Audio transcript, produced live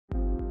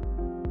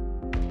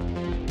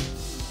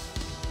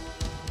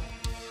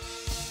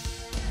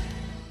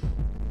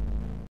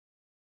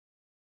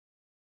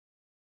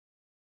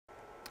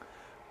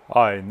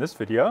Hi, in this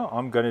video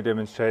I'm going to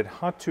demonstrate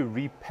how to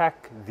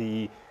repack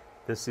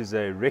this is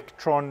a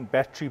Rectron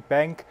battery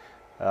bank.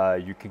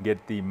 You can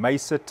get the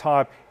Mecer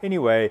type.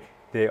 Anyway,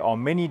 there are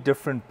many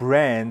different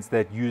brands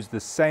that use the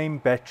same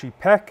battery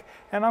pack,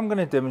 and I'm going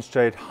to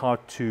demonstrate how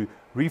to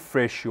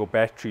refresh your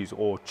batteries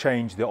or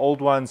change the old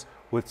ones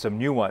with some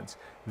new ones.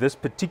 This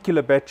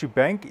particular battery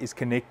bank is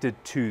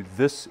connected to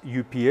this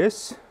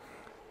UPS.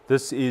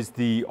 This is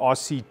the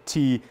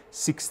RCT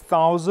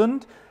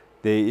 6000.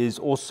 There is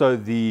also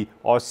the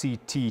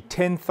RCT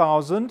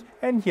 10,000,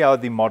 and here are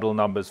the model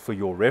numbers for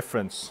your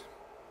reference.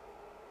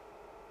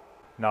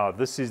 Now,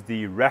 this is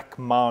the rack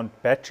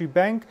mount battery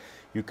bank.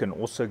 You can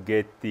also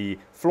get the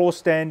floor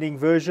standing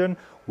version,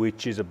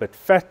 which is a bit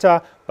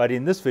fatter, but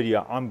in this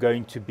video I'm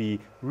going to be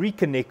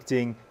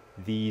reconnecting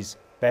these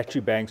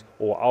battery banks,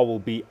 or I will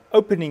be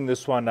opening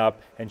this one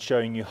up and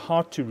showing you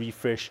how to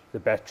refresh the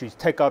batteries,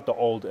 take out the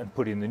old and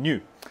put in the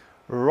new.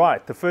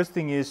 Right, the first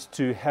thing is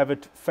to have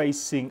it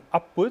facing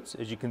upwards.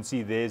 As you can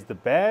see, there's the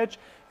badge,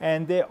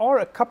 and there are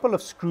a couple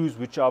of screws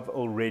which I've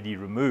already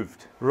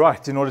removed.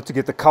 Right, in order to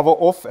get the cover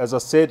off, as I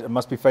said, it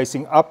must be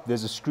facing up.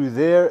 There's a screw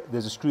there,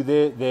 there's a screw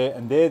there, there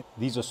and there.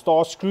 These are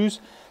star screws.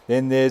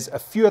 Then there's a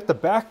few at the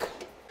back.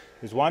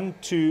 There's 1,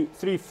 2,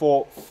 3,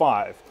 4,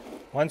 5.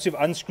 Once you've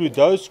unscrewed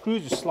those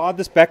screws, you slide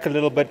this back a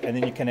little bit and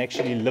then you can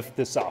actually lift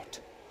this out.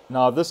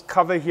 Now, this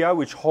cover here,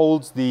 which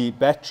holds the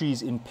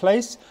batteries in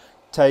place,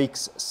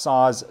 takes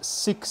size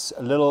 6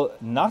 little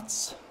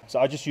nuts. So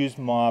I just used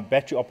my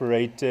battery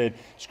operated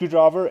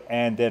screwdriver,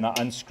 and then I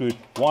unscrewed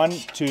 1,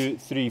 2,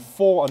 3,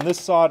 4 on this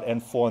side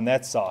and 4 on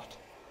that side.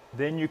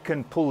 Then you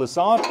can pull this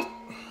out,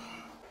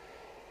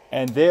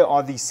 and there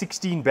are the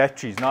 16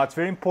 batteries. Now, it's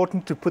very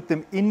important to put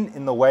them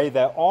in the way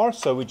they are,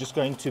 so we're just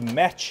going to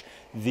match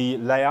the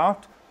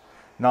layout.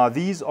 Now,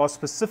 these are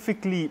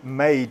specifically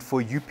made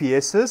for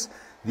UPSs.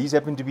 These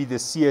happen to be the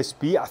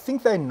CSB. I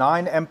think they're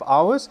 9 amp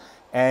hours,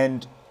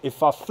 and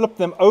if I flip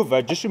them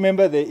over, just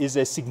remember there is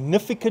a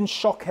significant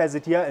shock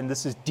hazard here, and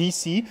this is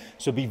DC,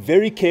 so be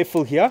very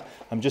careful here.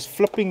 I'm just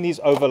flipping these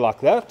over like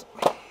that.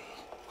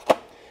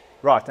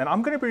 Right, and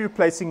I'm going to be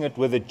replacing it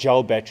with a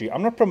gel battery.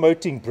 I'm not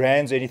promoting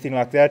brands or anything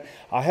like that.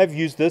 I have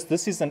used this.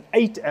 This is an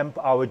 8 amp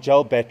hour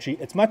gel battery.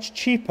 It's much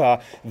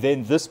cheaper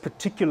than this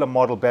particular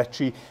model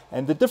battery,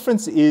 and the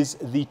difference is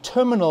the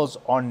terminals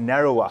are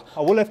narrower.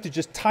 I will have to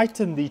just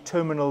tighten the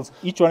terminals,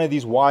 each one of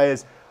these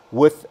wires,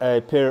 with a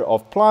pair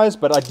of pliers,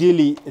 but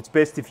ideally it's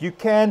best if you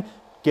can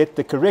get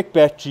the correct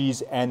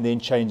batteries and then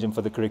change them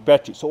for the correct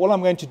battery. So all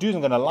I'm going to do is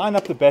I'm going to line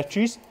up the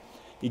batteries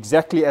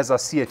exactly as I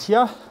see it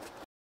here.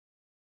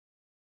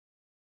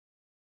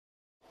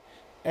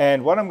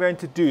 And what I'm going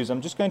to do is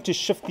I'm just going to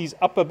shift these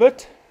up a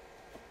bit,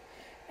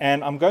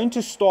 and I'm going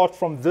to start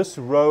from this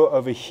row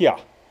over here.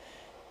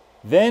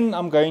 Then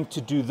I'm going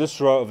to do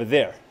this row over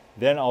there.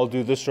 Then I'll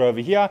do this row over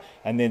here,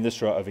 and then this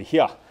row over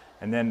here.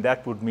 And then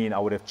that would mean I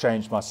would have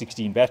changed my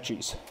 16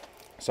 batteries.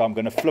 So I'm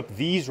going to flip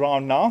these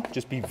round now.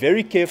 Just be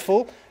very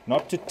careful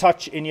not to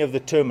touch any of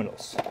the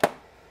terminals.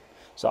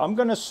 So I'm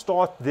going to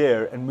start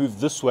there and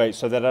move this way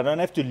so that I don't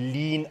have to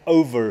lean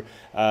over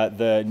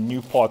the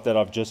new part that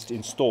I've just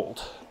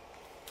installed.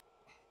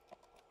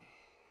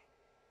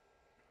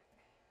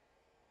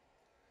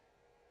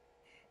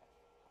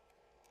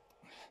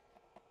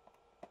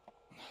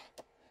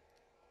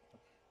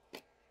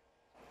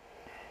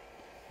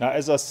 Now,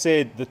 as I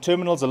said, the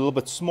terminal's a little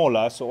bit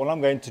smaller, so all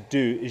I'm going to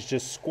do is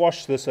just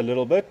squash this a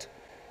little bit.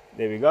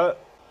 There we go.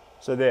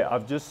 So there,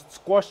 I've just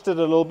squashed it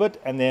a little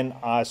bit, and then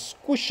I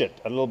squish it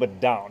a little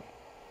bit down.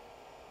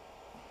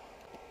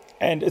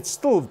 And it's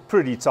still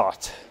pretty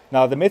tight.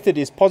 Now, the method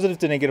is positive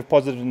to negative,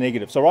 positive to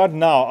negative. So right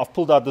now, I've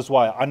pulled out this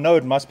wire. I know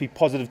it must be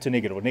positive to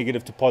negative, or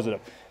negative to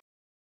positive.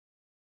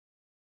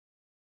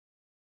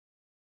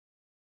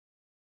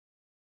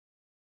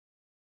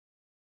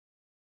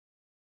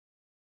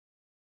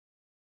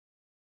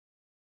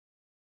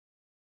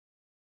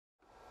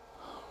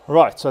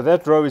 Right, so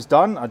that row is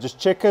done. I just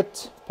check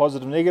it,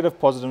 positive, negative,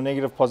 positive,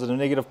 negative, positive,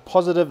 negative,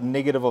 positive,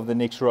 negative of the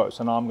next row.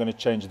 So now I'm going to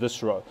change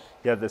this row.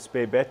 Here are the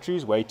spare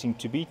batteries waiting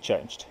to be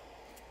changed.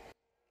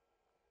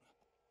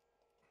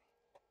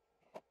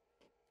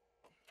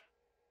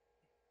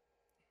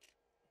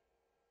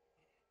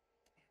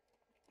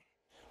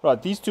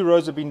 Right, these two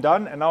rows have been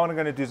done, and now what I'm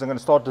going to do is I'm going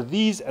to start with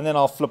these, and then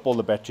I'll flip all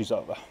the batteries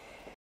over.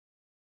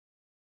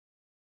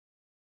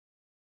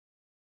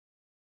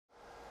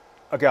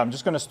 Okay, I'm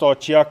just going to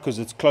start here because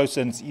it's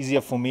closer and it's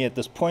easier for me at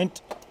this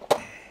point.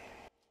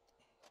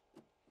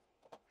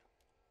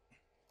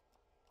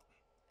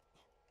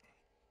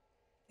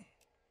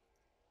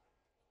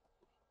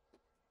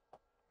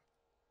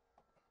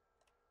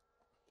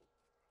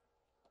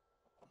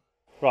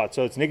 Right,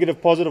 so it's negative,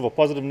 positive, or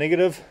positive,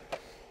 negative.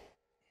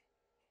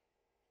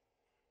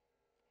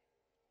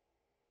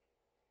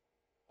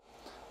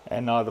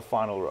 And now the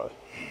final row.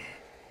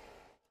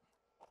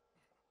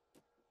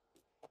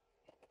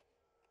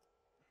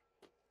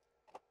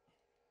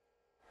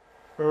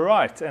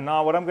 Right, and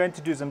now what I'm going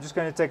to do is I'm just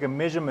going to take a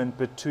measurement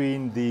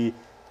between the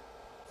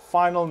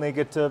final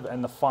negative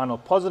and the final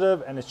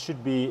positive, and it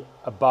should be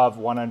above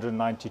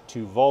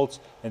 192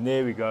 volts. And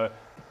there we go,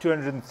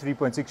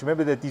 203.6.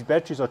 Remember that these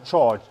batteries are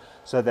charged,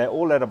 so they're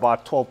all at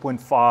about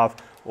 12.5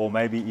 or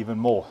maybe even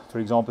more. For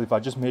example, if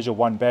I just measure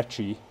one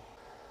battery,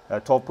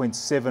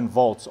 12.7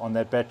 volts on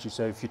that battery.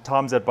 So if you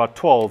times that by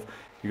 12,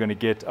 you're going to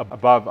get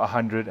above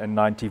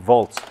 190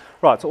 volts.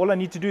 Right, so all I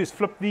need to do is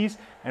flip these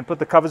and put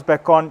the covers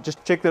back on.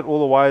 Just check that all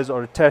the wires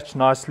are attached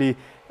nicely,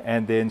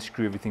 and then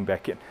screw everything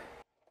back in.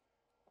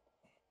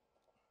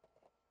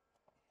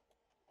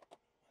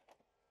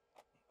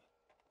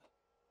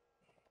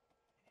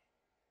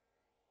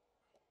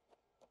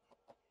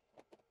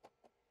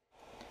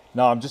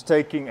 Now I'm just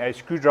taking a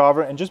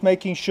screwdriver and just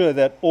making sure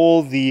that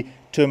all the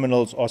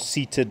terminals are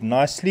seated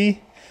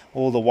nicely,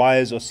 all the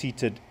wires are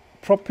seated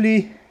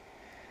properly.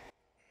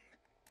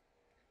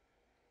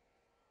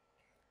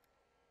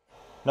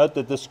 Note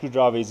that this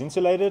screwdriver is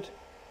insulated.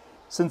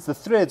 Since the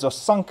threads are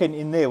sunken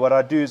in there, what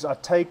I do is I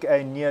take a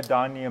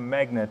neodymium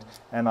magnet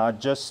and I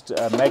just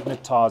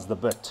magnetize the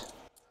bit.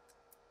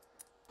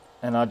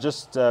 And I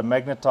just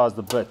magnetize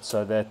the bit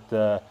so that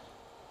the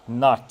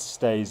nut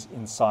stays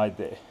inside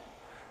there.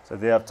 So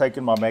there I've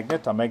taken my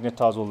magnet, I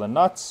magnetize all the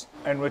nuts.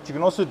 And what you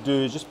can also do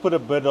is just put a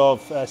bit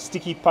of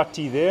sticky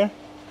putty there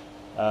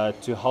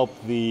to help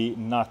the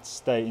nuts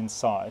stay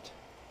inside.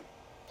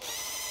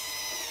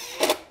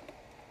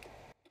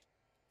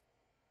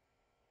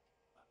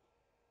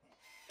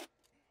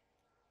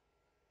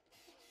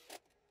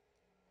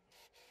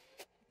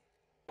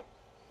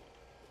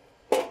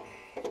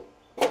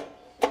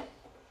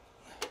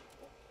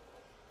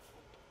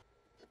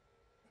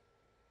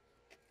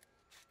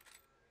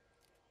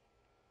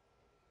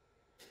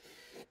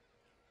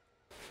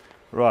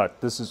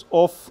 Right, this is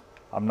off.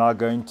 I'm now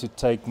going to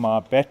take my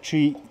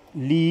battery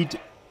lead.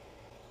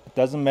 It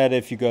doesn't matter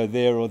if you go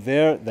there or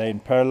there, they're in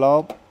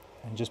parallel.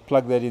 And just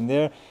plug that in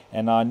there.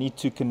 And I need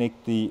to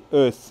connect the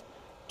earth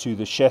to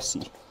the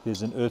chassis.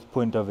 There's an earth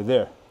point over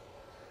there.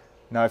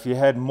 Now if you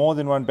had more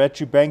than one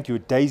battery bank, you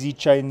would daisy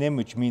chain them,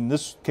 which means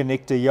this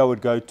connector here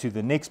would go to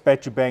the next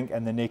battery bank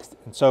and the next,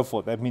 and so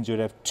forth. That means you'd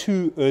have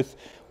two earth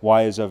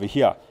wires over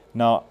here.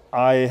 Now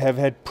I have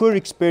had poor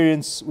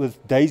experience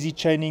with daisy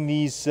chaining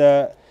these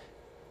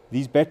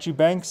battery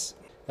banks.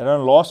 They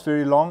don't last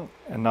very long.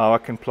 And now I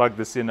can plug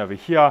this in over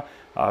here.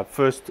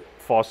 First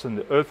fasten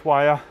the earth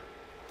wire,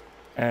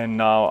 and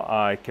now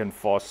I can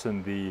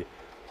fasten the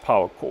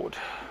power cord.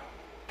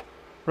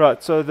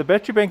 Right, so the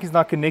battery bank is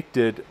now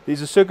connected.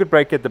 There's a circuit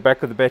breaker at the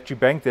back of the battery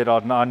bank that I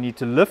now need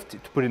to lift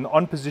to put in the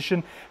on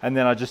position, and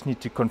then I just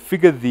need to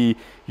configure the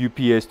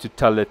UPS to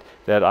tell it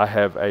that I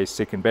have a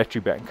second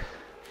battery bank.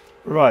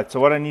 Right,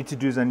 so what I need to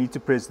do is I need to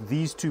press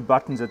these two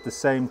buttons at the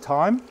same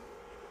time.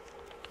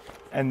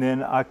 And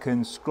then I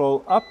can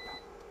scroll up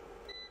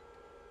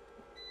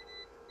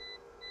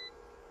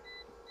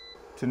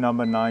to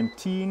number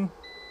 19.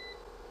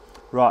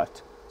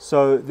 Right,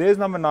 so there's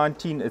number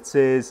 19. It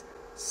says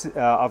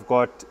I've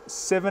got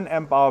 7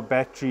 amp hour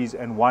batteries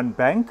and 1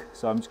 bank.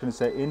 So I'm just going to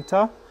say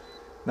enter.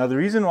 Now the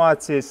reason why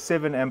it says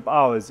 7 amp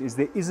hours is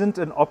there isn't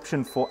an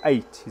option for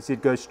 8. It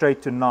said go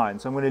straight to 9.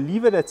 So I'm going to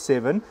leave it at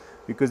 7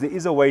 because there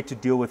is a way to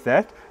deal with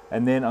that.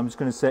 And then I'm just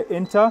going to say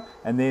enter,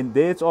 and then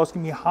there it's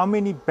asking me how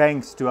many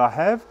banks do I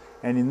have,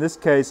 and in this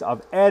case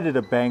I've added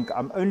a bank.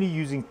 I'm only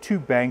using 2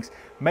 banks.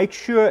 Make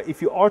sure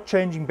if you are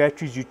changing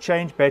batteries, you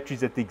change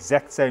batteries at the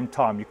exact same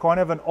time. You can't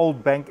have an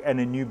old bank and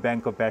a new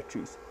bank of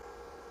batteries.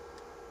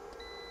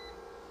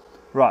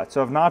 Right,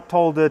 so I've now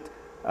told it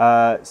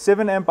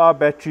 7 amp hour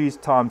batteries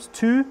times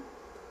 2,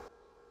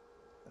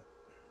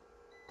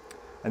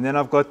 and then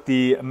I've got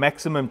the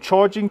maximum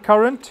charging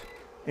current.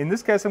 In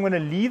this case, I'm going to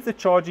leave the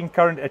charging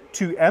current at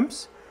 2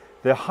 amps.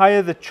 The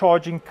higher the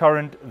charging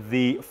current,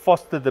 the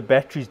faster the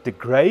batteries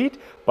degrade,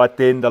 but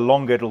then the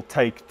longer it'll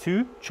take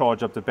to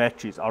charge up the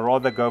batteries. I'd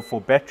rather go for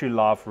battery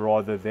life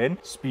rather than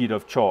speed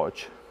of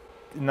charge.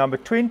 Number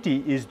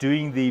 20 is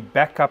doing the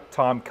backup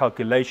time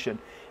calculation.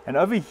 And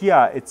over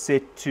here, it's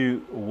set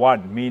to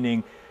 1,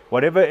 meaning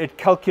whatever it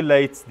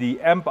calculates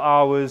the amp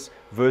hours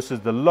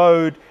versus the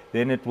load,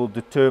 then it will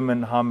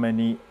determine how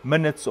many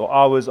minutes or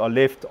hours are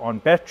left on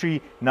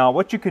battery. Now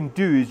what you can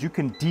do is you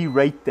can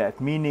derate that,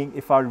 meaning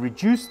if I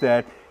reduce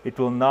that, it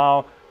will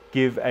now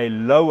give a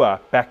lower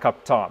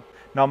backup time.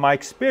 Now my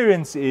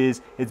experience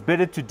is it's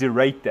better to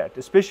derate that,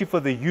 especially for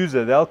the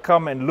user. They'll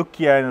come and look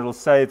here and it'll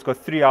say it's got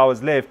 3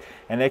 hours left,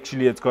 and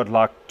actually it's got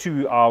like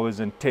 2 hours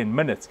and 10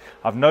 minutes.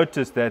 I've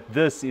noticed that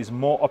this is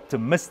more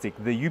optimistic.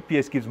 The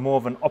UPS gives more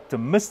of an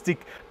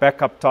optimistic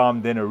backup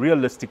time than a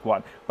realistic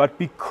one. But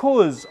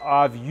because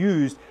I've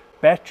used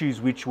batteries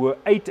which were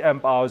 8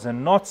 amp hours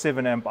and not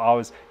 7 amp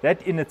hours,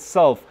 that in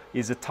itself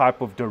is a type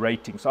of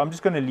derating. So I'm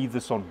just going to leave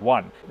this on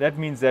 1. That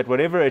means that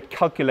whatever it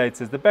calculates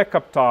as the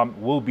backup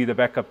time will be the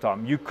backup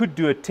time. You could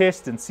do a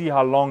test and see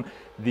how long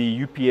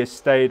the UPS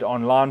stayed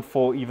online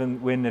for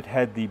even when it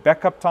had the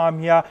backup time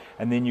here,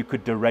 and then you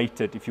could derate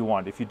it if you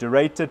want. If you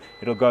derate it,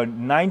 it'll go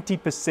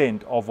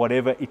 90% of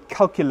whatever it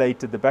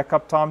calculated the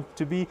backup time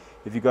to be.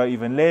 If you go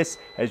even less,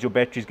 as your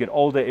batteries get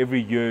older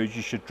every year,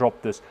 you should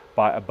drop this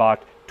by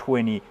about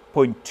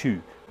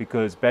 20.2,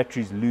 because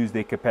batteries lose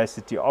their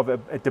capacity of,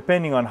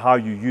 depending on how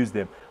you use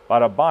them,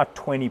 but about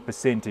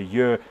 20% a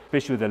year,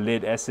 especially with the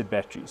lead acid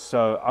batteries.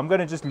 So I'm going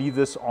to just leave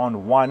this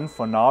on 1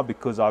 for now,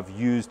 because I've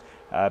used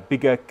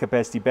bigger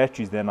capacity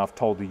batteries than I've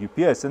told the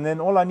UPS. And then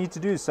all I need to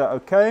do is say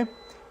OK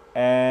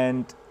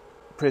and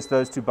press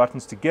those 2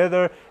 buttons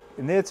together,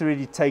 and there it's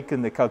already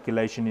taken the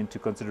calculation into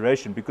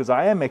consideration, because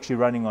I am actually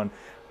running on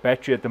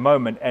battery at the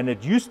moment, and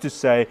it used to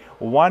say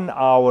 1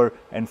 hour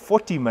and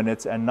 40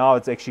 minutes, and now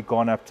it's actually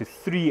gone up to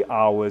 3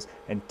 hours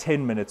and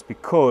 10 minutes,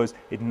 because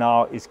it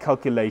now is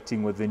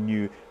calculating with the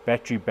new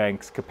battery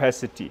bank's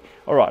capacity.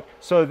 All right,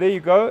 so there you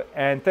go,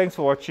 and thanks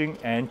for watching,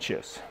 and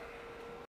cheers.